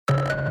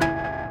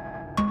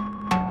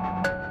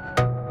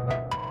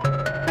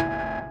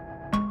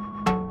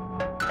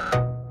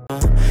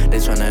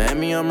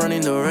me, I'm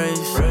running the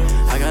race.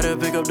 I gotta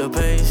pick up the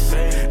pace.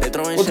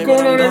 What's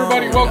going on,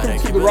 everybody? Welcome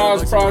to the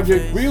RAS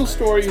Project, real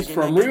stories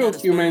from real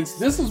humans.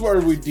 This is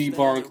where we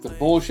debunk the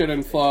bullshit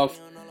and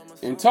fluff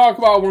and talk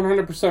about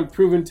 100%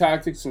 proven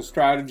tactics and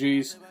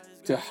strategies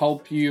to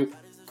help you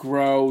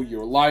grow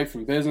your life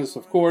and business,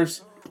 of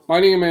course. My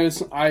name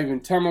is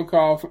Ivan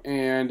Temelkov,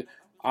 and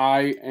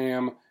I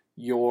am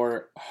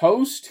your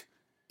host.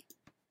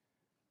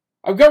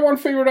 I've got one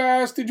favor to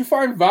ask. Did you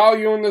find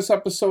value in this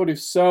episode? If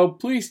so,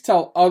 please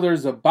tell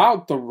others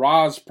about the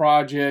RAS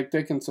Project.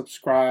 They can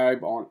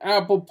subscribe on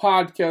Apple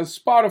Podcasts,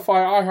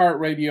 Spotify,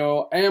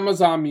 iHeartRadio,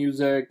 Amazon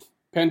Music,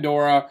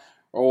 Pandora,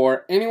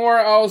 or anywhere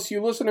else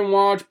you listen and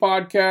watch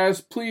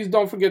podcasts. Please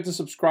don't forget to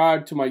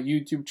subscribe to my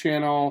YouTube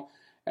channel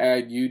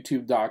at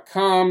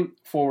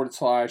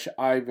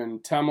youtube.com/Ivan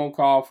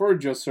Temelkov, or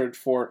just search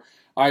for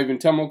Ivan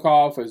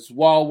Temelkov as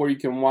well, where you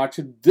can watch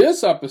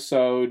this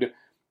episode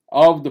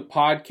of the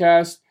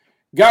podcast.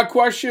 Got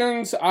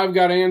questions? I've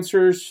got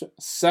answers.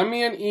 Send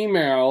me an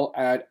email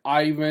at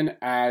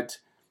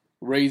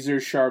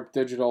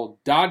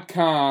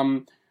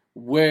ivan@razorsharpdigital.com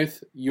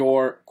with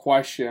your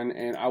question,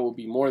 and I will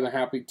be more than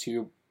happy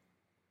to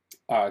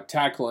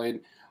tackle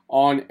it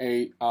on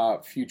a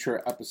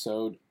future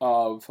episode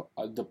of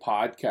the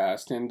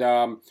podcast. And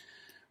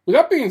with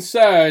that being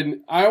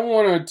said, I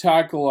want to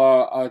tackle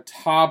a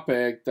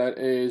topic that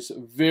is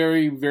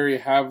very, very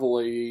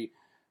heavily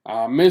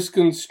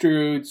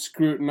misconstrued,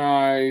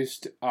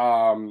 scrutinized,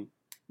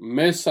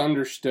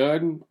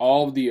 misunderstood,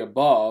 all of the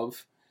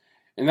above.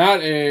 And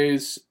that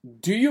is,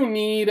 do you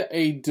need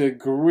a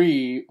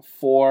degree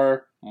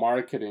for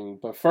marketing?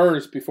 But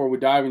first, before we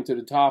dive into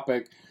the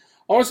topic,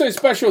 I want to say a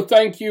special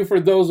thank you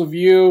for those of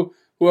you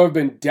who have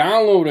been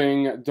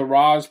downloading the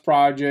RAS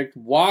Project,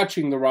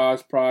 watching the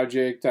RAS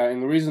Project.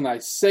 And the reason I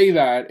say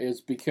that is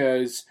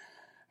because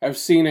I've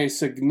seen a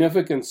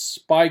significant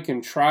spike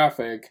in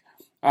traffic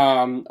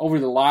over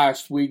the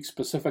last week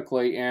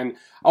specifically, and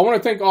I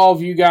want to thank all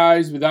of you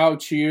guys.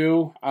 Without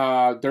you,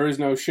 there is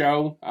no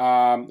show.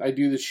 I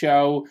do the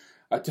show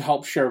to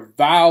help share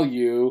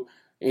value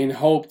in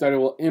hope that it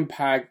will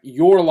impact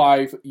your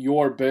life,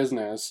 your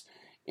business.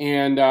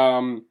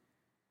 And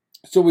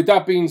so with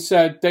that being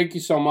said, thank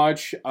you so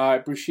much. I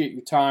appreciate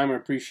your time. I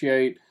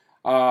appreciate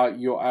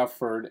your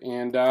effort.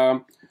 And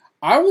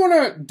I want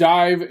to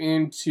dive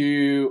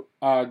into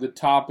the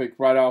topic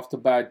right off the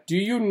bat. Do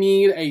you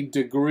need a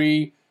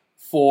degree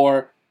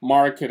for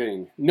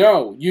marketing?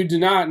 No, you do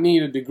not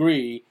need a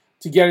degree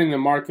to get in the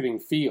marketing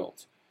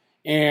field.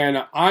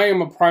 And I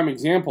am a prime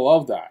example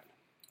of that.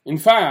 In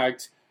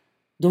fact,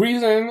 the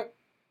reason,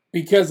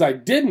 because I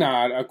did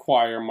not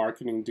acquire a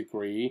marketing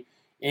degree,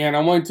 and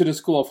I went to the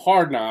School of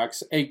Hard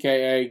Knocks,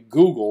 aka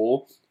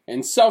Google,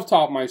 and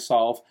self-taught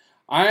myself,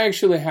 I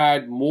actually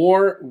had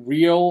more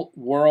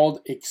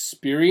real-world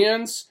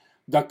experience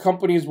that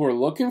companies were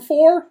looking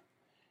for,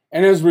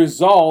 and as a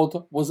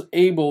result, was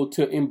able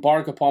to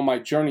embark upon my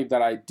journey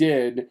that I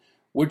did,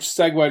 which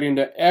segued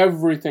into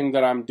everything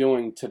that I'm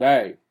doing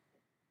today.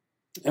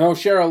 And I'll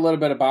share a little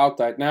bit about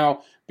that.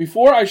 Now,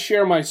 before I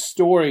share my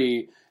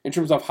story in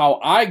terms of how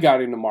I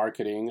got into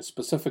marketing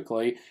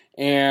specifically,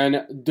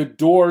 and the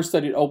doors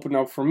that it opened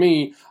up for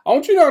me, I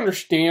want you to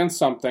understand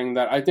something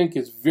that I think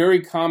is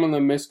very commonly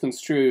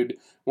misconstrued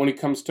when it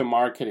comes to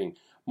marketing.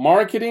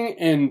 Marketing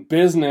and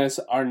business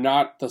are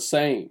not the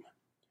same.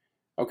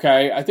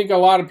 Okay, I think a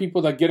lot of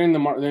people that get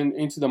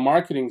into the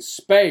marketing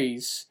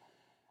space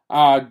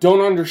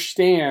don't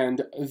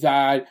understand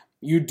that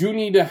you do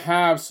need to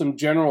have some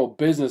general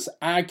business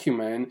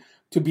acumen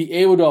to be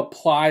able to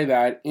apply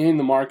that in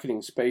the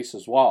marketing space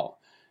as well.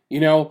 You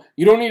know,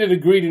 you don't need a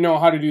degree to know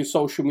how to do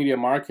social media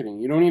marketing.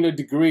 You don't need a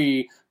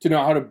degree to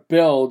know how to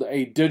build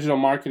a digital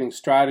marketing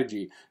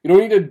strategy. You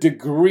don't need a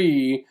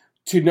degree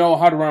to know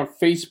how to run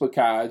Facebook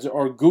ads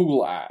or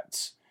Google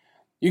ads.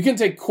 You can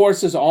take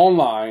courses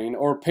online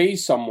or pay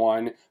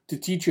someone to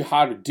teach you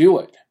how to do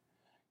it.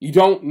 You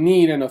don't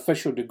need an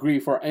official degree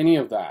for any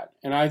of that.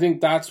 And I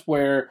think that's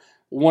where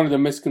one of the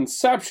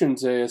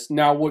misconceptions is.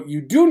 Now, what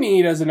you do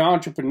need as an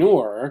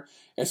entrepreneur,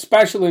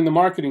 especially in the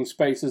marketing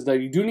space, is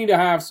that you do need to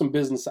have some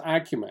business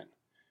acumen.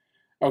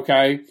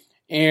 Okay?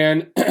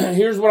 And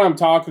here's what I'm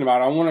talking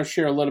about. I want to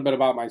share a little bit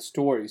about my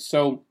story.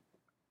 So,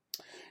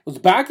 it was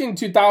back in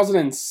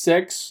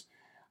 2006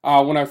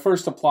 when I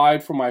first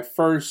applied for my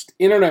first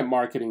internet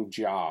marketing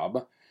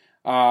job.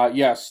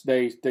 Yes,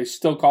 they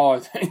still call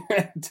it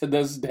to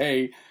this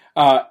day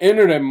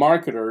internet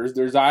marketers.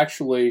 There's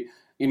actually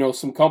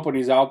some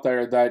companies out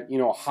there that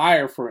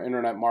hire for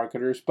internet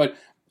marketers. But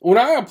when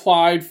I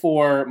applied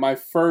for my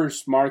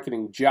first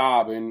marketing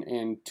job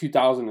in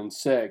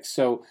 2006,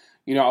 so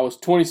I was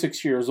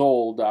 26 years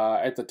old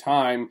at the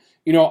time.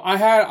 I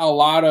had a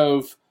lot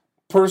of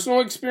personal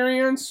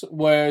experience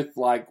with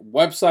like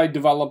website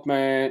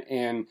development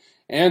and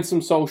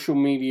some social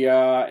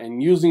media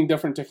and using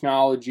different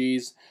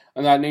technologies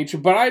and that nature,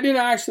 but I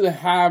didn't actually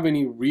have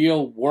any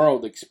real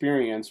world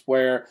experience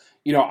where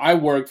I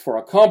worked for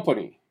a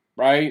company,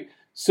 right?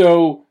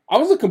 So I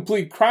was a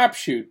complete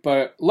crapshoot,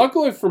 but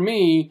luckily for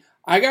me,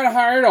 I got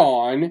hired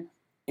on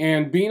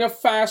And being a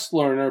fast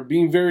learner,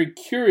 being very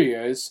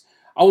curious,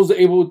 I was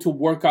able to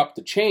work up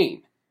the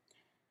chain.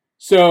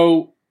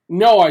 So,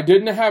 no, I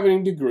didn't have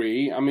any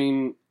degree. I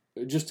mean,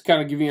 just to kind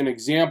of give you an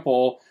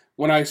example,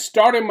 when I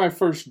started my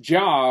first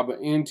job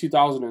in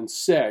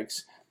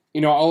 2006, I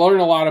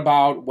learned a lot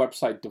about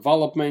website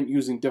development,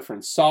 using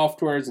different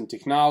softwares and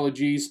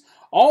technologies.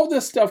 All of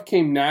this stuff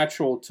came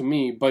natural to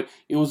me, but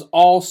it was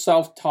all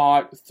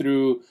self-taught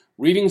through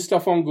reading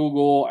stuff on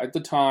Google at the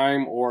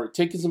time, or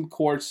taking some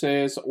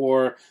courses,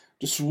 or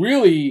just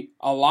really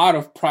a lot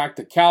of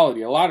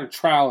practicality, a lot of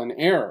trial and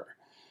error.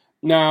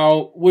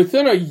 Now,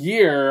 within a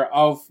year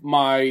of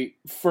my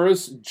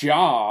first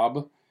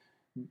job,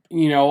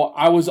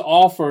 I was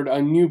offered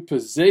a new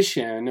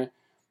position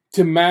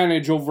to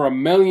manage over $1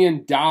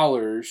 million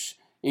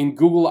in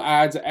Google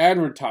Ads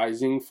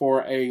advertising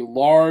for a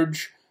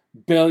large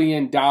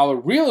billion-dollar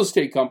real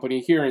estate company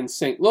here in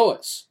St.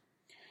 Louis.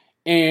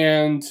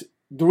 And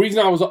the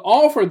reason I was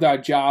offered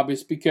that job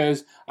is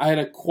because I had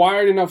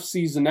acquired enough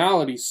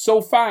seasonality so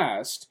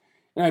fast,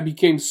 and I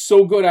became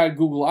so good at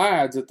Google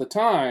Ads at the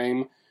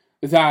time,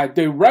 that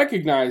they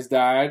recognized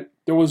that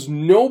there was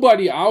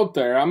nobody out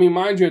there. I mean,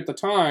 mind you, at the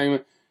time,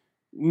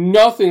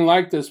 nothing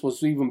like this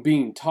was even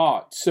being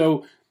taught.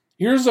 So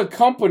here's a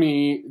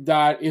company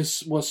that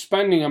was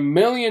spending $1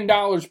 million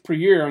per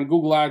year on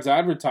Google Ads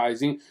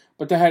advertising,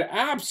 but they had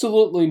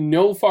absolutely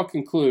no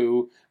fucking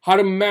clue how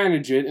to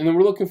manage it, and they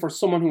were looking for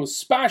someone who was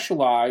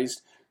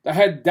specialized, that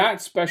had that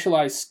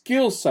specialized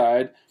skill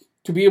set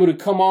to be able to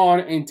come on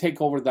and take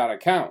over that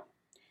account.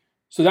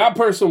 So that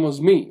person was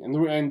me,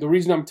 and the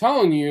reason I'm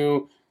telling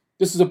you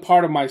this is a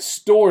part of my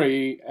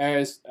story,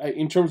 as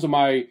in terms of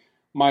my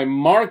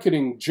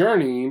marketing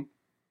journey.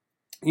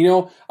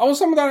 I was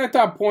someone that at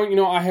that point,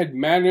 I had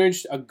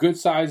managed a good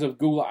size of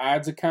Google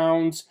Ads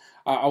accounts.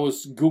 I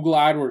was Google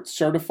AdWords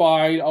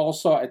certified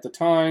also at the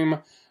time.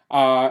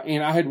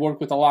 And I had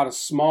worked with a lot of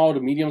small to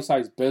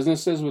medium-sized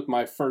businesses with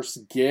my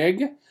first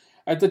gig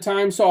at the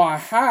time. So I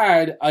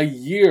had a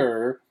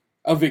year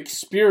of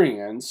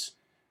experience,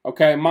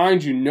 okay,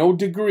 mind you, no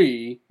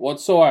degree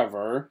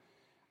whatsoever,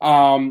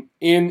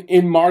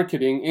 in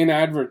marketing, in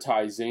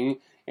advertising.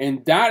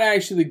 And that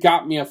actually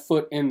got me a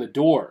foot in the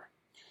door.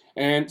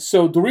 And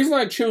so the reason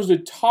I chose to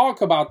talk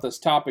about this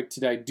topic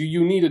today, do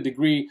you need a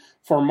degree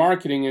for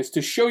marketing, is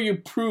to show you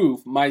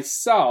proof,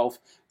 myself,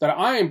 that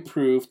I am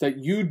proof that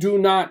you do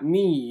not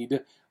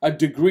need a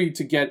degree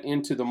to get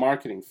into the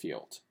marketing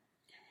field.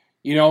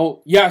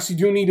 Yes, you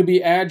do need to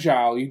be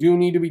agile. You do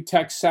need to be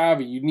tech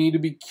savvy. You need to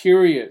be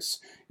curious.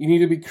 You need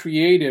to be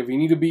creative. You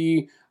need to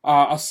be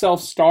a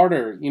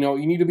self-starter. You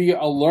need to be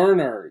a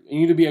learner.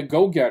 You need to be a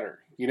go-getter.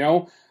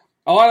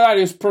 A lot of that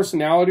is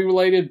personality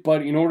related,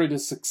 but in order to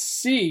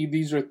succeed,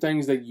 these are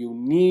things that you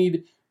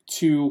need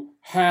to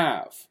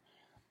have.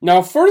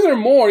 Now,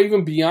 furthermore,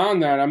 even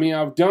beyond that,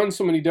 I've done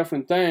so many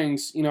different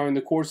things, in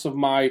the course of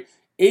my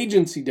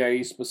agency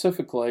days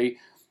specifically,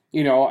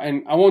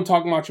 and I won't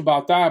talk much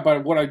about that,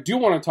 but what I do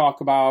want to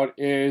talk about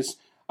is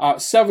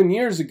 7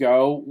 years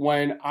ago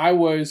when I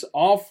was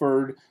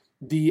offered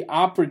the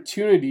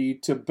opportunity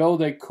to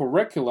build a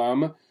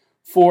curriculum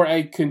for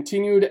a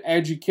continued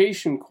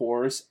education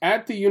course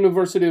at the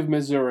University of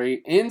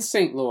Missouri in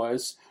St.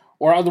 Louis,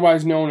 or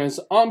otherwise known as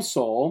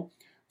UMSL,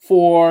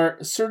 for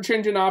search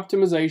engine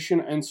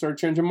optimization and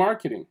search engine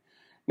marketing.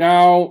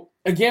 Now,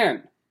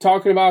 again,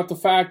 talking about the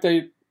fact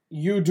that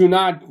you do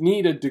not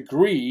need a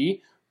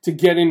degree to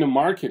get into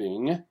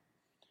marketing,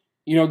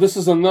 this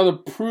is another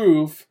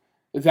proof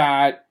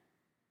that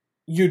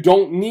you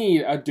don't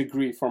need a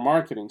degree for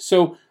marketing.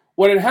 So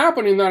what had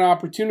happened in that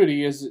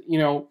opportunity is,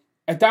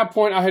 at that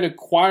point I had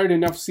acquired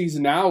enough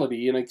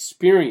seasonality and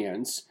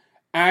experience,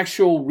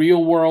 actual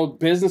real-world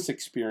business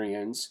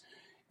experience,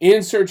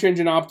 in search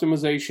engine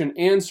optimization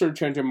and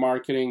search engine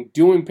marketing,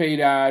 doing paid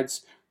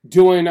ads,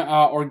 doing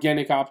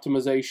organic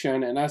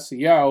optimization and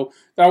SEO,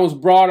 that I was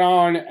brought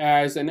on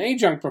as an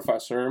adjunct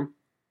professor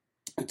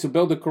to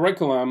build a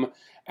curriculum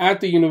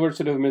at the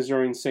University of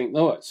Missouri in St.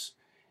 Louis.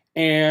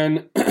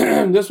 And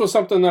this was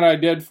something that I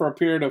did for a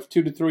period of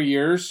 2 to 3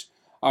 years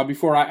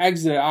before I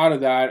exited out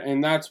of that,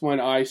 and that's when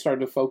I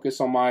started to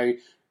focus on my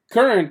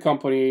current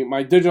company,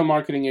 my digital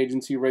marketing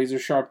agency, Razor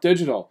Sharp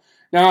Digital.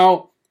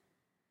 Now,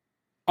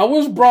 I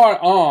was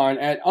brought on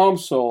at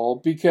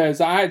UMSL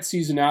because I had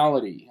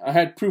seasonality. I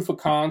had proof of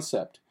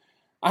concept.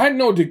 I had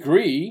no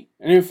degree,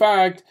 and in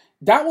fact,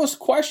 that was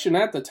questioned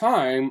at the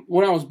time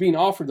when I was being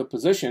offered the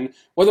position,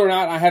 whether or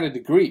not I had a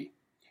degree.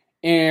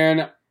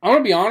 And I'm going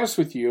to be honest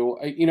with you,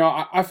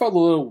 I felt a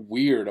little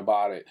weird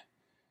about it.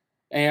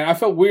 And I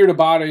felt weird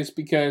about it is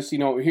because,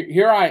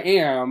 here I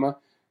am,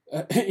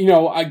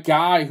 a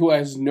guy who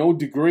has no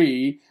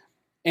degree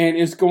and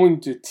is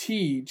going to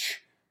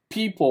teach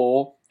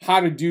people how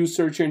to do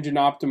search engine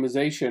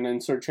optimization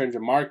and search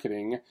engine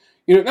marketing.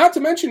 Not to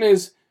mention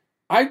is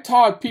I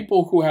taught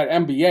people who had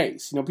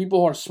MBAs, people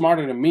who are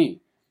smarter than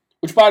me,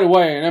 which, by the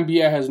way, an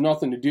MBA has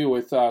nothing to do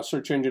with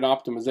search engine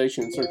optimization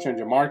and search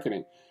engine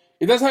marketing.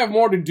 It does have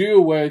more to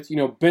do with,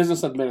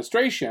 business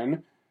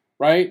administration,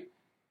 right?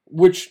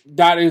 Which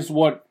that is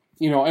what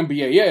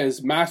MBA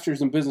is,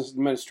 Master's in Business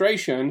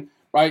Administration,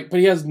 right? But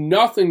he has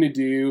nothing to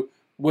do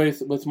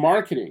with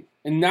marketing.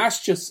 And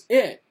that's just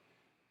it.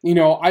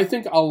 I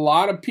think a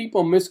lot of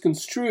people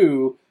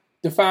misconstrue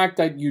the fact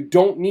that you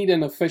don't need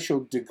an official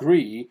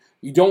degree,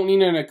 you don't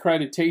need an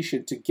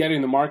accreditation to get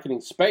in the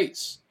marketing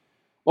space.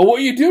 But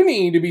what you do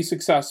need to be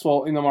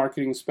successful in the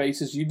marketing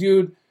space is you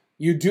do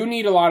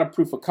need a lot of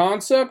proof of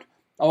concept,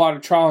 a lot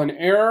of trial and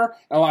error,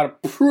 and a lot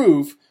of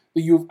proof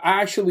that you've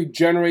actually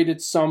generated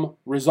some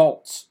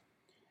results.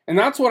 And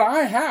that's what I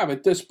have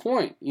at this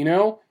point,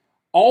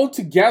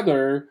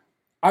 Altogether,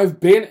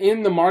 I've been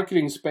in the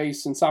marketing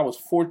space since I was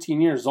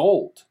 14 years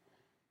old.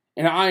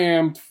 And I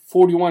am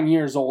 41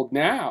 years old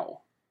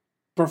now.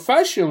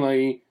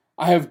 Professionally,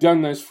 I have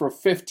done this for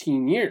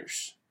 15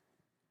 years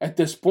at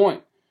this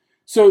point.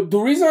 So the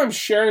reason I'm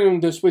sharing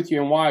this with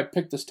you and why I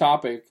picked this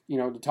topic,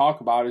 to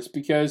talk about is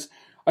because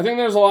I think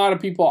there's a lot of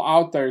people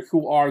out there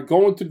who are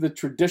going through the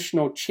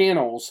traditional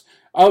channels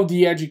of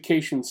the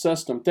education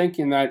system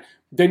thinking that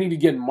they need to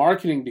get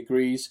marketing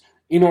degrees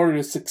in order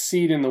to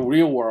succeed in the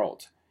real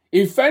world.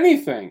 If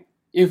anything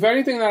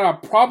that I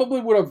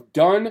probably would have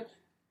done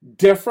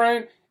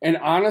different, and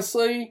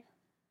honestly,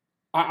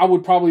 I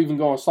would probably even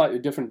go a slightly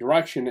different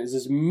direction,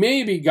 is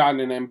maybe gotten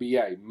an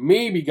MBA.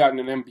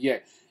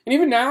 And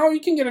even now, you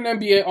can get an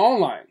MBA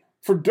online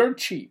for dirt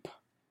cheap.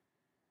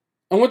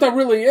 And what that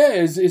really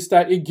is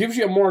that it gives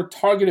you a more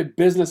targeted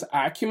business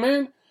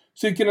acumen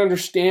so you can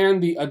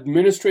understand the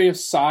administrative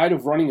side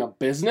of running a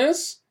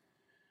business,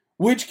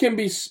 which can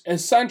be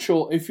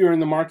essential if you're in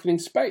the marketing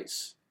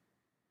space.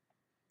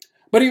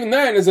 But even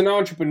then, as an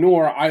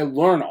entrepreneur, I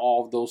learn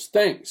all of those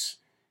things,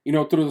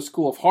 through the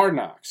School of Hard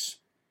Knocks.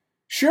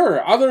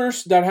 Sure,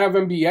 others that have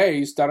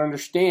MBAs that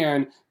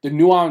understand the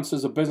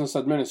nuances of business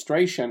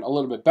administration a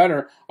little bit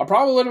better are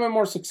probably a little bit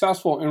more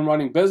successful in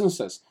running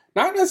businesses.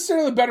 Not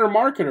necessarily better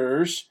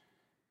marketers,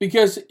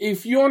 because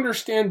if you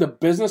understand the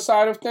business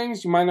side of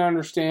things, you might not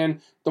understand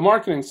the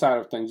marketing side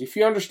of things. If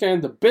you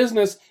understand the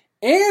business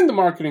and the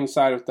marketing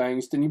side of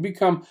things, then you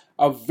become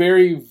a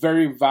very,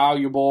 very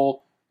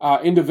valuable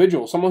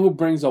individual, someone who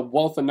brings a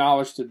wealth of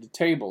knowledge to the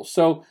table.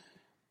 So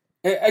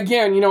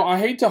again, I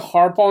hate to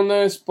harp on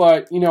this,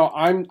 but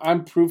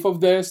I'm proof of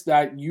this,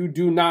 that you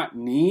do not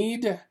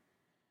need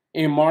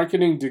a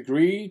marketing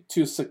degree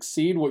to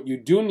succeed. What you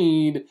do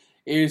need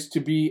is to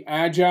be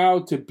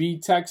agile, to be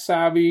tech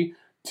savvy,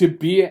 to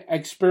be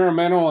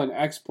experimental and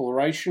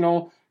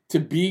explorational, to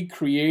be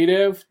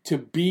creative, to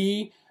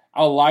be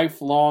a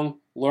lifelong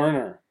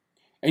learner.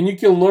 And you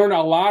can learn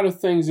a lot of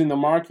things in the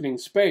marketing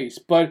space,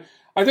 but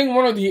I think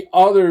one of the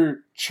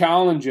other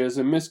challenges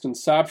and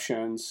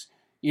misconceptions,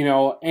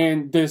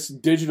 in this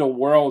digital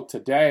world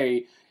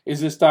today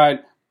is this,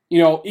 that,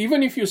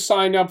 even if you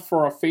signed up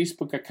for a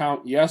Facebook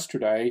account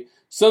yesterday,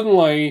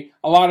 suddenly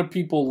a lot of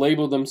people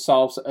label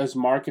themselves as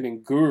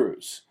marketing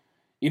gurus,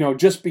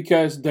 just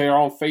because they're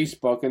on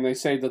Facebook and they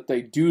say that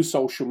they do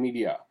social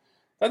media.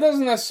 That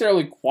doesn't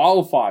necessarily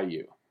qualify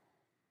you.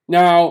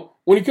 Now,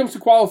 when it comes to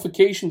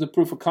qualifications of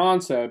proof of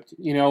concept,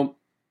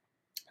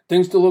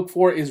 things to look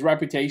for is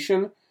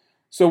reputation.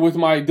 So with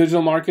my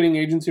digital marketing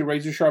agency,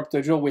 Razor Sharp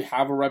Digital, we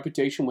have a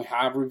reputation, we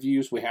have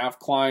reviews, we have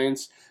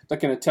clients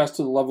that can attest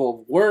to the level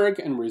of work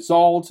and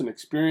results and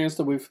experience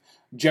that we've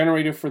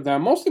generated for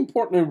them. Most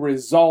importantly,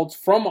 results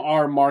from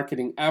our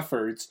marketing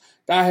efforts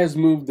that has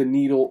moved the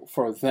needle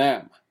for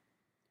them.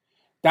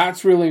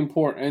 That's really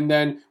important. And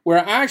then we're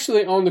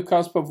actually on the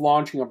cusp of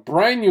launching a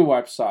brand new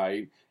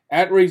website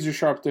at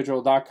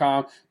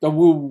razorsharpdigital.com that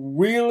will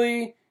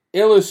really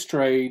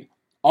illustrate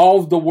all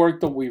of the work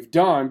that we've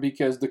done,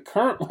 because the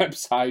current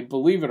website,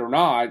 believe it or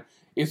not,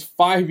 is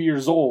 5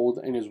 years old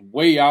and is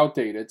way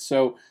outdated.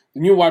 So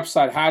the new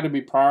website had to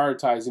be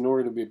prioritized in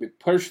order to be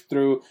pushed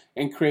through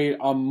and create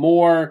a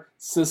more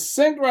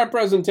succinct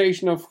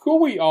representation of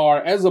who we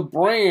are as a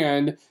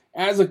brand,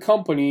 as a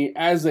company,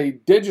 as a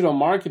digital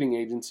marketing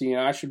agency,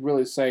 and I should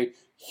really say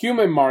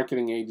human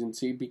marketing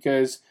agency,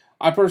 because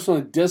I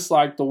personally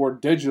dislike the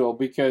word digital,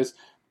 because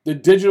the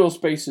digital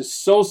space is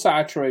so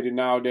saturated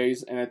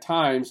nowadays, and at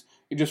times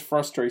it just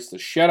frustrates the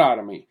shit out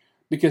of me,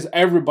 because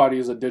everybody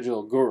is a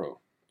digital guru.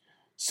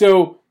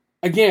 So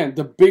again,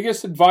 the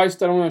biggest advice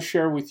that I want to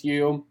share with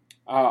you,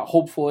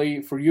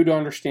 hopefully for you to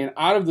understand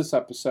out of this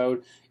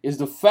episode, is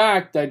the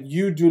fact that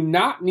you do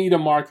not need a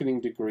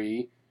marketing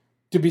degree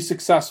to be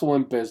successful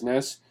in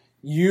business.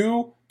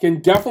 You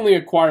can definitely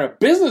acquire a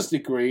business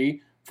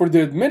degree for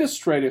the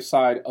administrative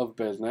side of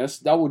business.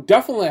 That will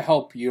definitely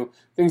help you.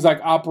 Things like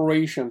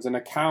operations and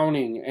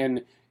accounting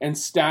and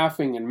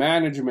staffing and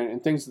management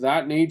and things of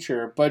that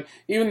nature. But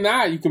even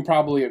that you can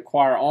probably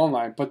acquire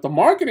online. But the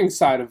marketing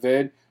side of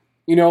it,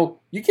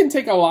 you can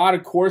take a lot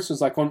of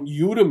courses like on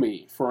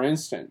Udemy, for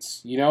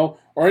instance,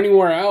 or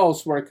anywhere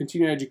else where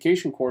continuing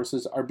education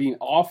courses are being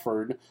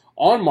offered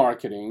on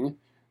marketing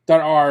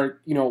that are,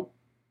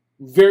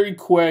 very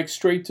quick,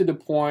 straight to the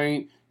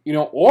point,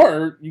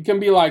 or you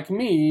can be like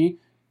me,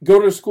 go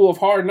to the School of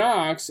Hard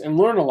Knocks and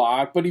learn a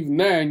lot, but even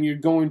then you're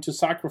going to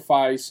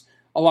sacrifice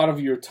a lot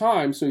of your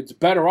time, so it's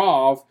better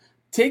off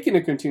taking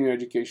a continuing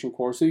education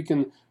course so you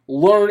can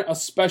learn a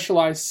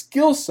specialized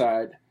skill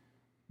set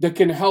that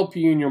can help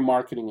you in your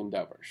marketing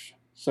endeavors.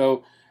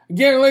 So,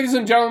 again, ladies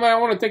and gentlemen, I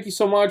want to thank you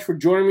so much for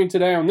joining me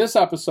today on this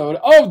episode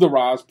of the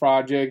RAS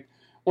Project.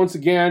 Once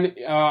again,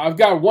 I've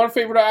got one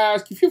favor to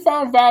ask. If you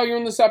found value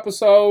in this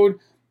episode,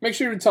 make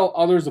sure to tell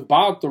others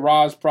about the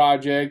RAS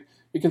Project.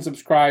 You can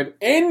subscribe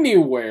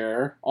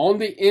anywhere on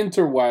the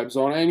interwebs,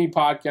 on any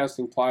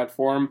podcasting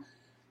platform.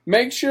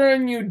 Make sure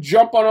and you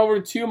jump on over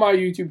to my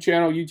YouTube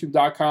channel,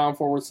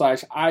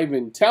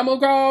 youtube.com/Ivan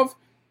Temelkov.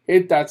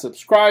 Hit that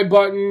subscribe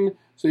button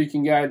so you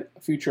can get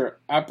future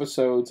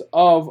episodes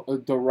of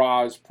the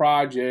RAS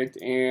Project.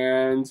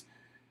 And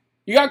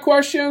you got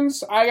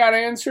questions? I got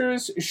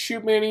answers.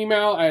 Shoot me an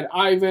email at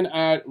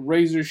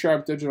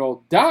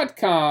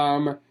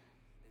ivan@razorsharpdigital.com.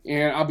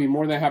 And I'll be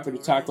more than happy to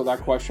tackle that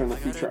question in a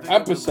future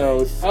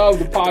episode of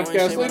the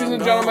podcast. Ladies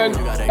and gentlemen,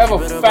 have a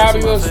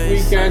fabulous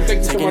weekend. Thank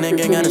you so much for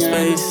tuning in.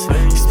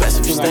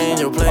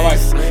 Bye-bye.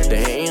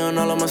 They hating on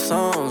all of my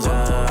songs.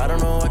 I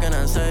don't know what can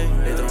I say.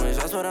 They throwing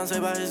shots, but I'm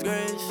saved by His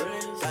grace.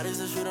 God is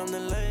the shoot, I'm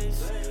the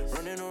lace.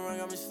 Running around,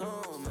 got me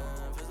stoned.